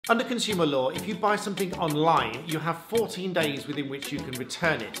Under consumer law, if you buy something online, you have 14 days within which you can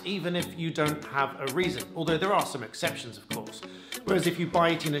return it, even if you don't have a reason, although there are some exceptions, of course. Whereas if you buy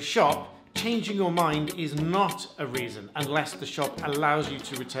it in a shop, changing your mind is not a reason unless the shop allows you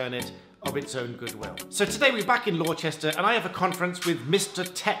to return it of its own goodwill. So today we're back in Dorchester and I have a conference with Mr.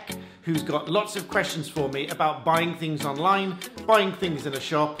 Tech, who's got lots of questions for me about buying things online, buying things in a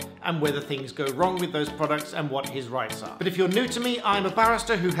shop, and whether things go wrong with those products and what his rights are. But if you're new to me, I'm a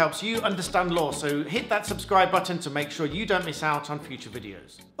barrister who helps you understand law, so hit that subscribe button to make sure you don't miss out on future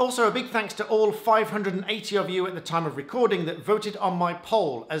videos. Also, a big thanks to all 580 of you at the time of recording that voted on my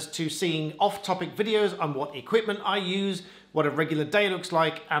poll as to seeing off-topic videos on what equipment I use, what a regular day looks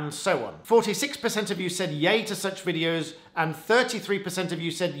like, and so on. 46% of you said yay to such videos, and 33% of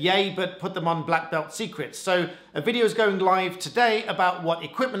you said yay but put them on Black Belt Secrets. So a video is going live today about what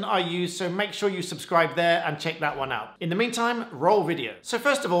equipment I use, so make sure you subscribe there and check that one out. In the meantime, roll video. So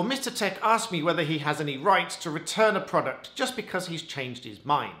first of all, Mr. Tech asked me whether he has any rights to return a product just because he's changed his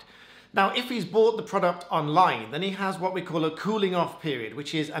mind. Now, if he's bought the product online, then he has what we call a cooling off period,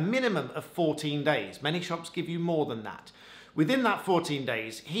 which is a minimum of 14 days. Many shops give you more than that. Within that 14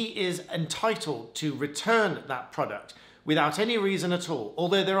 days, he is entitled to return that product without any reason at all,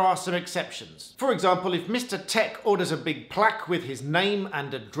 although there are some exceptions. For example, if Mr. Tech orders a big plaque with his name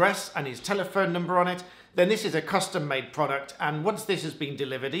and address and his telephone number on it, then this is a custom-made product, and once this has been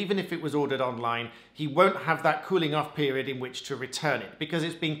delivered, even if it was ordered online, he won't have that cooling off period in which to return it, because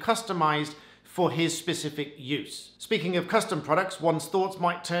it's been customized for his specific use. Speaking of custom products, one's thoughts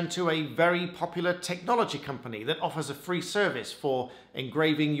might turn to a very popular technology company that offers a free service for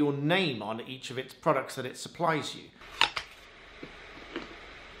engraving your name on each of its products that it supplies you.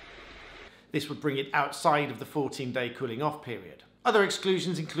 This would bring it outside of the 14-day cooling off period. Other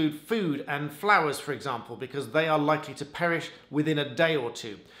exclusions include food and flowers, for example, because they are likely to perish within a day or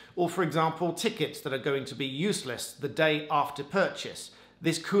two. Or, for example, tickets that are going to be useless the day after purchase.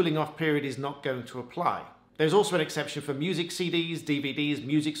 This cooling off period is not going to apply. There's also an exception for music CDs, DVDs,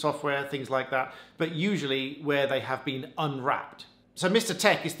 music software, things like that, but usually where they have been unwrapped. So Mr.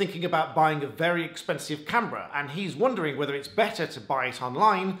 Tech is thinking about buying a very expensive camera, and he's wondering whether it's better to buy it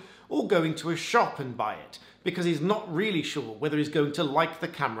online or go into a shop and buy it, because he's not really sure whether he's going to like the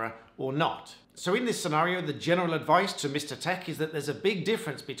camera or not. So in this scenario, the general advice to Mr. Tech is that there's a big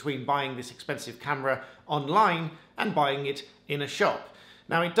difference between buying this expensive camera online and buying it in a shop.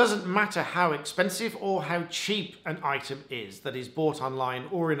 Now, it doesn't matter how expensive or how cheap an item is that is bought online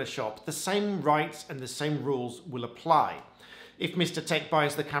or in a shop, the same rights and the same rules will apply. If Mr. Tech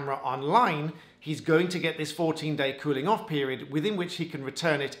buys the camera online, he's going to get this 14-day cooling off period within which he can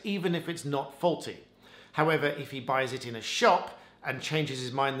return it even if it's not faulty. However, if he buys it in a shop and changes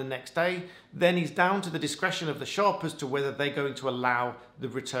his mind the next day, then he's down to the discretion of the shop as to whether they're going to allow the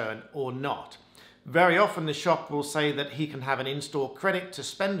return or not. Very often the shop will say that he can have an in-store credit to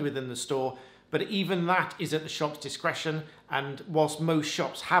spend within the store, but even that is at the shop's discretion, and whilst most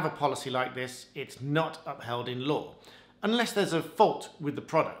shops have a policy like this, it's not upheld in law. Unless there's a fault with the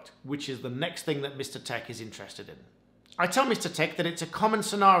product, which is the next thing that Mr. Tech is interested in. I tell Mr. Tech that it's a common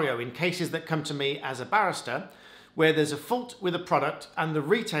scenario in cases that come to me as a barrister, where there's a fault with a product and the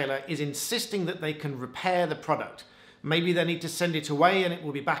retailer is insisting that they can repair the product. Maybe they need to send it away and it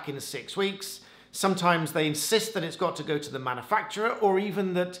will be back in 6 weeks. Sometimes they insist that it's got to go to the manufacturer, or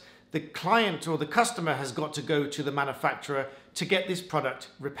even that the client or the customer has got to go to the manufacturer to get this product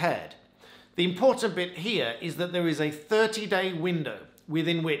repaired. The important bit here is that there is a 30-day window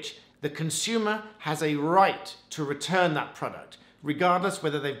within which the consumer has a right to return that product, regardless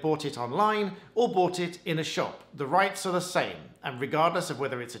whether they've bought it online or bought it in a shop. The rights are the same, and regardless of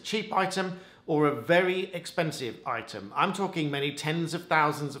whether it's a cheap item or a very expensive item. I'm talking many tens of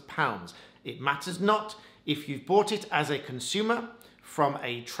thousands of pounds. It matters not if you've bought it as a consumer from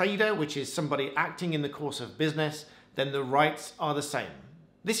a trader, which is somebody acting in the course of business, then the rights are the same.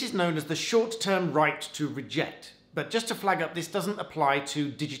 This is known as the short-term right to reject. But just to flag up, this doesn't apply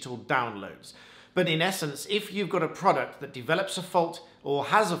to digital downloads. But in essence, if you've got a product that develops a fault or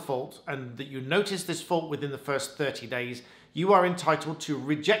has a fault, and that you notice this fault within the first 30 days, you are entitled to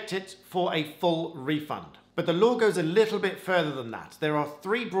reject it for a full refund. But the law goes a little bit further than that. There are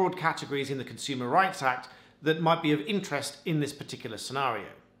 3 broad categories in the Consumer Rights Act that might be of interest in this particular scenario.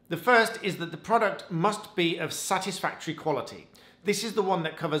 The first is that the product must be of satisfactory quality. This is the one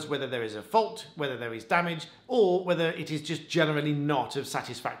that covers whether there is a fault, whether there is damage, or whether it is just generally not of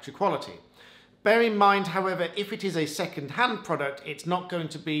satisfactory quality. Bear in mind, however, if it is a second-hand product, it's not going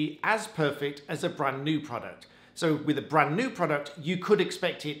to be as perfect as a brand new product. So with a brand new product, you could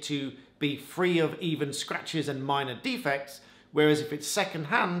expect it to be free of even scratches and minor defects, whereas if it's second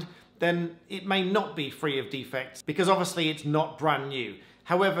hand, then it may not be free of defects because obviously it's not brand new.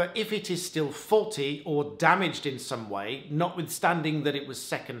 However, if it is still faulty or damaged in some way, notwithstanding that it was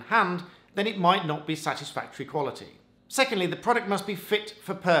second hand, then it might not be satisfactory quality. Secondly, the product must be fit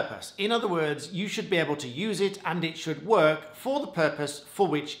for purpose. In other words, you should be able to use it and it should work for the purpose for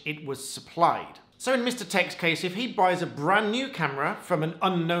which it was supplied. So in Mr. Tech's case, if he buys a brand new camera from an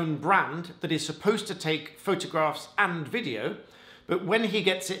unknown brand that is supposed to take photographs and video, but when he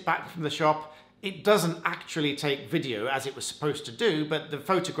gets it back from the shop, it doesn't actually take video as it was supposed to do, but the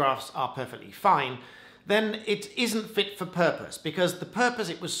photographs are perfectly fine, then it isn't fit for purpose because the purpose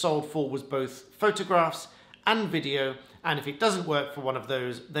it was sold for was both photographs and video, and if it doesn't work for one of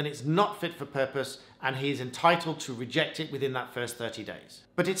those, then it's not fit for purpose and he is entitled to reject it within that first 30 days.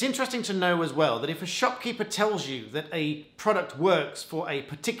 But it's interesting to know as well that if a shopkeeper tells you that a product works for a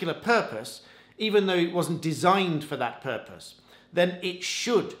particular purpose, even though it wasn't designed for that purpose, then it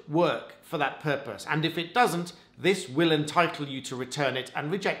should work for that purpose. And if it doesn't, this will entitle you to return it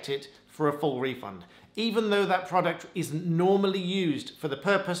and reject it for a full refund, even though that product isn't normally used for the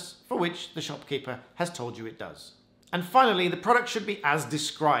purpose for which the shopkeeper has told you it does. And finally, the product should be as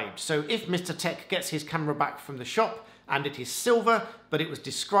described. So if Mr. Tech gets his camera back from the shop and it is silver, but it was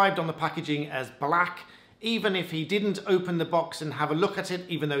described on the packaging as black, even if he didn't open the box and have a look at it,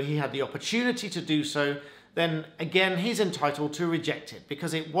 even though he had the opportunity to do so, then again, he's entitled to reject it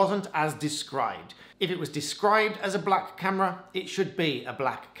because it wasn't as described. If it was described as a black camera, it should be a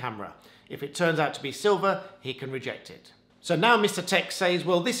black camera. If it turns out to be silver, he can reject it. So now Mr. Tech says,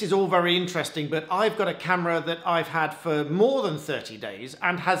 well, this is all very interesting, but I've got a camera that I've had for more than 30 days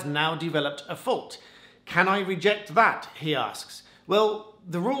and has now developed a fault. Can I reject that? He asks. Well,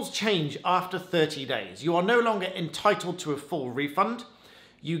 the rules change after 30 days. You are no longer entitled to a full refund.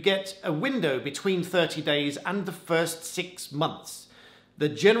 You get a window between 30 days and the first 6 months. The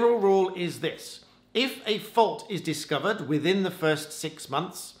general rule is this: if a fault is discovered within the first 6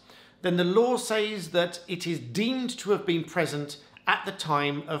 months, then the law says that it is deemed to have been present at the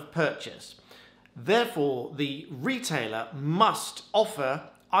time of purchase. Therefore, the retailer must offer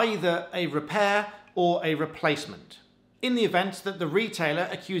either a repair or a replacement. In the event that the retailer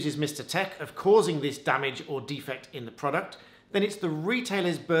accuses Mr. Tech of causing this damage or defect in the product, then it's the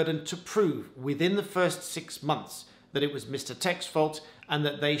retailer's burden to prove within the first 6 months that it was Mr. Tech's fault and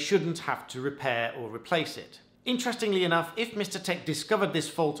that they shouldn't have to repair or replace it. Interestingly enough, if Mr. Tech discovered this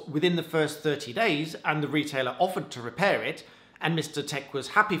fault within the first 30 days and the retailer offered to repair it, and Mr. Tech was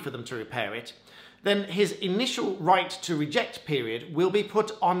happy for them to repair it, then his initial right to reject period will be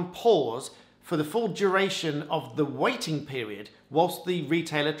put on pause for the full duration of the waiting period whilst the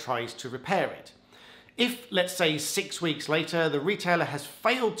retailer tries to repair it. If, let's say, 6 weeks later, the retailer has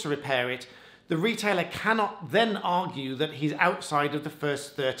failed to repair it, the retailer cannot then argue that he's outside of the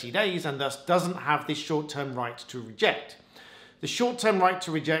first 30 days and thus doesn't have this short-term right to reject. The short-term right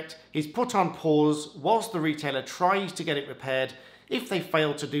to reject is put on pause whilst the retailer tries to get it repaired. If they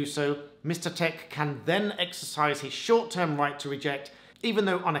fail to do so, Mr. Tech can then exercise his short-term right to reject. Even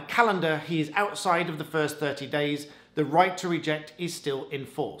though on a calendar he is outside of the first 30 days, the right to reject is still in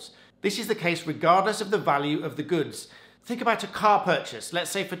force. This is the case regardless of the value of the goods. Think about a car purchase,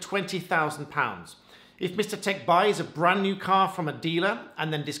 let's say for £20,000. If Mr. Tech buys a brand new car from a dealer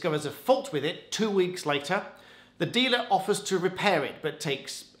and then discovers a fault with it 2 weeks later, the dealer offers to repair it but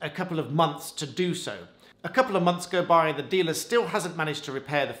takes a couple of months to do so. A couple of months go by, the dealer still hasn't managed to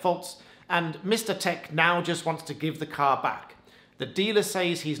repair the faults, and Mr. Tech now just wants to give the car back. The dealer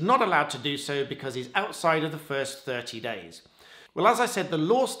says he's not allowed to do so because he's outside of the first 30 days. Well, as I said, the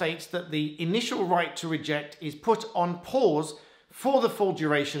law states that the initial right to reject is put on pause for the full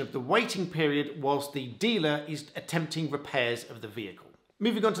duration of the waiting period whilst the dealer is attempting repairs of the vehicle.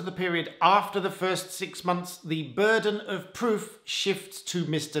 Moving on to the period after the first 6 months, the burden of proof shifts to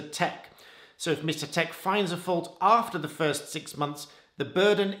Mr. Tech. So if Mr. Tech finds a fault after the first 6 months, the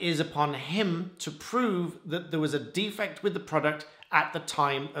burden is upon him to prove that there was a defect with the product at the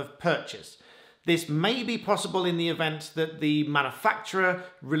time of purchase. This may be possible in the event that the manufacturer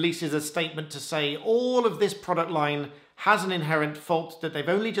releases a statement to say all of this product line has an inherent fault that they've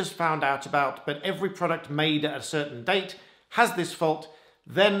only just found out about, but every product made at a certain date has this fault.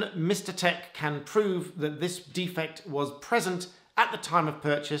 Then Mr. Tech can prove that this defect was present at the time of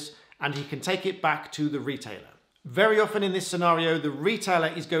purchase and he can take it back to the retailer. Very often in this scenario, the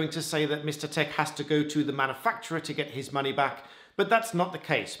retailer is going to say that Mr. Tech has to go to the manufacturer to get his money back, but that's not the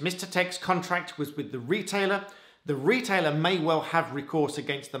case. Mr. Tech's contract was with the retailer. The retailer may well have recourse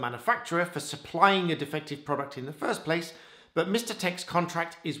against the manufacturer for supplying a defective product in the first place, but Mr. Tech's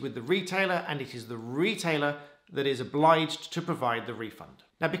contract is with the retailer and it is the retailer that is obliged to provide the refund.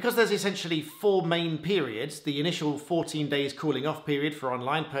 Now, because there's essentially 4 main periods, the initial 14 days cooling off period for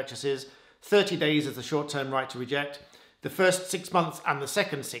online purchases, 30 days as the short-term right to reject, the first 6 months and the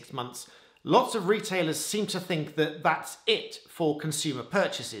second 6 months, lots of retailers seem to think that that's it for consumer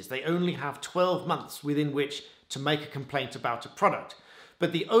purchases. They only have 12 months within which to make a complaint about a product.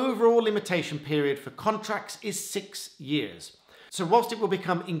 But the overall limitation period for contracts is 6 years. So whilst it will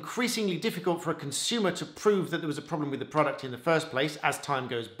become increasingly difficult for a consumer to prove that there was a problem with the product in the first place as time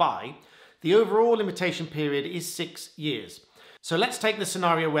goes by, the overall limitation period is 6 years. So let's take the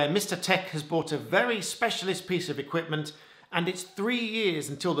scenario where Mr. Tech has bought a very specialist piece of equipment and it's 3 years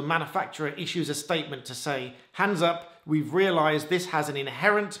until the manufacturer issues a statement to say, hands up, we've realized this has an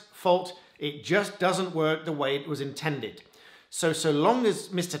inherent fault, it just doesn't work the way it was intended. So long as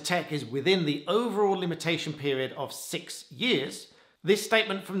Mr. Tech is within the overall limitation period of 6 years, this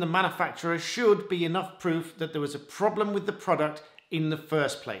statement from the manufacturer should be enough proof that there was a problem with the product in the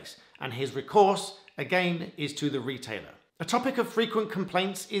first place, and his recourse, again, is to the retailer. A topic of frequent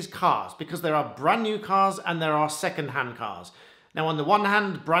complaints is cars, because there are brand new cars and there are second-hand cars. Now, on the one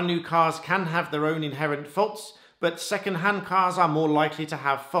hand, brand new cars can have their own inherent faults, but second-hand cars are more likely to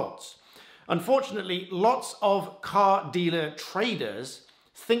have faults. Unfortunately, lots of car dealer traders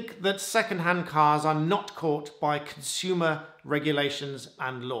think that second-hand cars are not caught by consumer regulations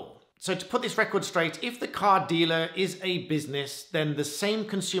and law. So to put this record straight, if the car dealer is a business, then the same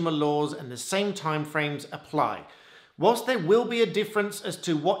consumer laws and the same timeframes apply. Whilst there will be a difference as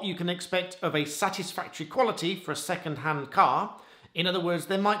to what you can expect of a satisfactory quality for a second-hand car, in other words,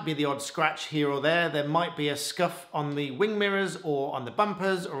 there might be the odd scratch here or there might be a scuff on the wing mirrors or on the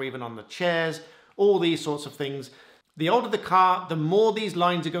bumpers or even on the chairs, all these sorts of things. The older the car, the more these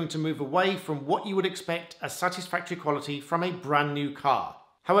lines are going to move away from what you would expect as satisfactory quality from a brand new car.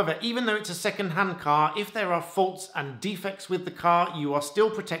 However, even though it's a second-hand car, if there are faults and defects with the car, you are still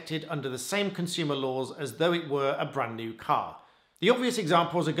protected under the same consumer laws as though it were a brand new car. The obvious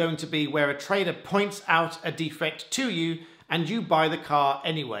examples are going to be where a trader points out a defect to you and you buy the car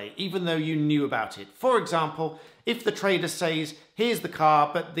anyway, even though you knew about it. For example, if the trader says, here's the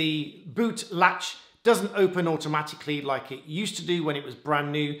car, but the boot latch doesn't open automatically like it used to do when it was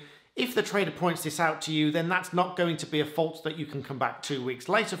brand new, if the trader points this out to you, then that's not going to be a fault that you can come back 2 weeks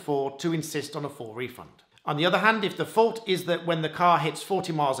later for to insist on a full refund. On the other hand, if the fault is that when the car hits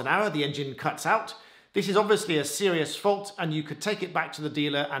 40 miles an hour, the engine cuts out, this is obviously a serious fault and you could take it back to the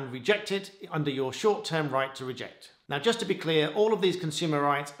dealer and reject it under your short-term right to reject. Now, just to be clear, all of these consumer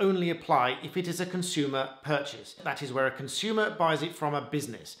rights only apply if it is a consumer purchase. That is where a consumer buys it from a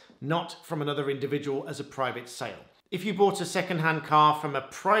business, not from another individual as a private sale. If you bought a second-hand car from a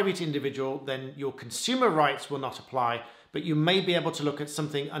private individual, then your consumer rights will not apply, but you may be able to look at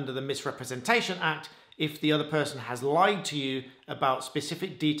something under the Misrepresentation Act if the other person has lied to you about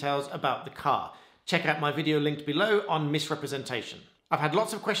specific details about the car. Check out my video linked below on misrepresentation. I've had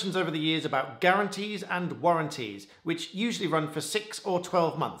lots of questions over the years about guarantees and warranties, which usually run for 6 or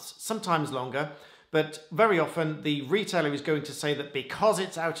 12 months, sometimes longer, but very often the retailer is going to say that because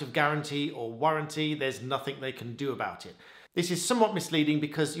it's out of guarantee or warranty, there's nothing they can do about it. This is somewhat misleading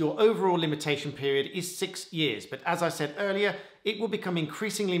because your overall limitation period is 6 years, but as I said earlier, it will become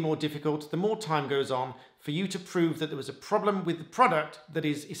increasingly more difficult the more time goes on for you to prove that there was a problem with the product that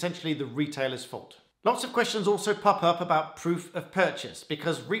is essentially the retailer's fault. Lots of questions also pop up about proof of purchase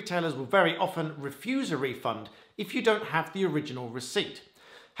because retailers will very often refuse a refund if you don't have the original receipt.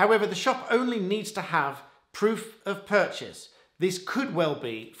 However, the shop only needs to have proof of purchase. This could well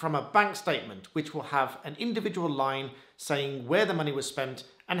be from a bank statement, which will have an individual line saying where the money was spent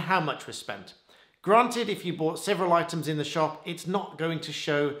and how much was spent. Granted, if you bought several items in the shop, it's not going to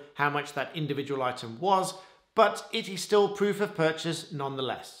show how much that individual item was, but it is still proof of purchase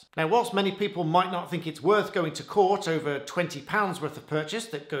nonetheless. Now, whilst many people might not think it's worth going to court over £20 worth of purchase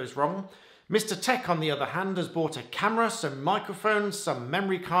that goes wrong, Mr. Tech, on the other hand, has bought a camera, some microphones, some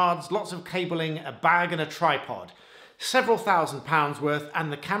memory cards, lots of cabling, a bag and a tripod. Several £1,000s worth,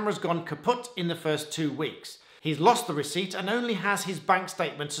 and the camera's gone kaput in the first 2 weeks. He's lost the receipt and only has his bank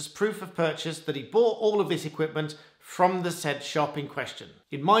statements as proof of purchase that he bought all of this equipment from the said shop in question.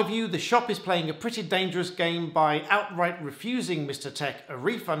 In my view, the shop is playing a pretty dangerous game by outright refusing Mr. Tech a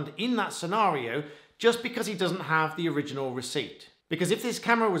refund in that scenario just because he doesn't have the original receipt. Because if this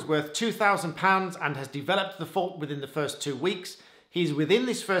camera was worth £2,000 and has developed the fault within the first 2 weeks, he's within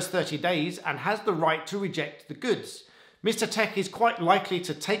this first 30 days and has the right to reject the goods. Mr. Tech is quite likely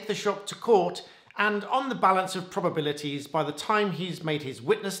to take the shop to court, and on the balance of probabilities, by the time he's made his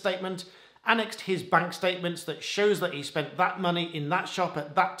witness statement annexed his bank statements that shows that he spent that money in that shop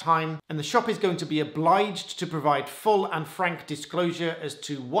at that time, and the shop is going to be obliged to provide full and frank disclosure as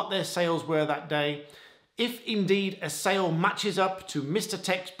to what their sales were that day. If indeed a sale matches up to Mr.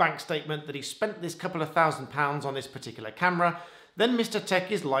 Tech's bank statement that he spent this couple of £1,000s on this particular camera, then Mr.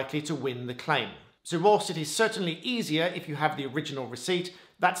 Tech is likely to win the claim. So whilst it is certainly easier if you have the original receipt,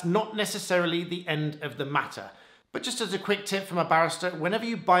 that's not necessarily the end of the matter. But just as a quick tip from a barrister, whenever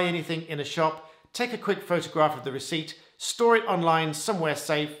you buy anything in a shop, take a quick photograph of the receipt, store it online somewhere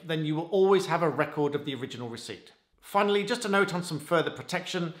safe, then you will always have a record of the original receipt. Finally, just a note on some further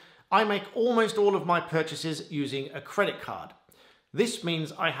protection. I make almost all of my purchases using a credit card. This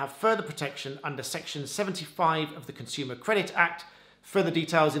means I have further protection under Section 75 of the Consumer Credit Act. Further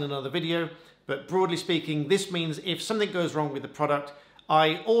details in another video, but broadly speaking, this means if something goes wrong with the product,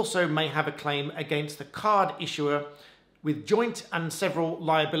 I also may have a claim against the card issuer with joint and several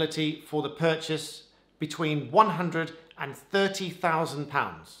liability for the purchase between £100,000 and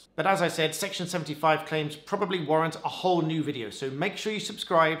 £30,000. But as I said, Section 75 claims probably warrant a whole new video, so make sure you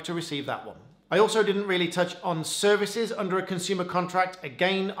subscribe to receive that one. I also didn't really touch on services under a consumer contract.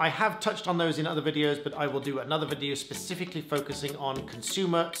 Again, I have touched on those in other videos, but I will do another video specifically focusing on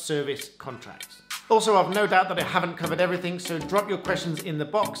consumer service contracts. Also, I've no doubt that I haven't covered everything, so drop your questions in the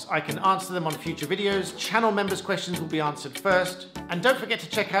box. I can answer them on future videos. Channel members' questions will be answered first. And don't forget to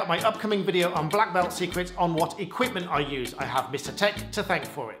check out my upcoming video on black belt secrets on what equipment I use. I have Mr. Tech to thank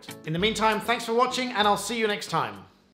for it. In the meantime, thanks for watching, and I'll see you next time.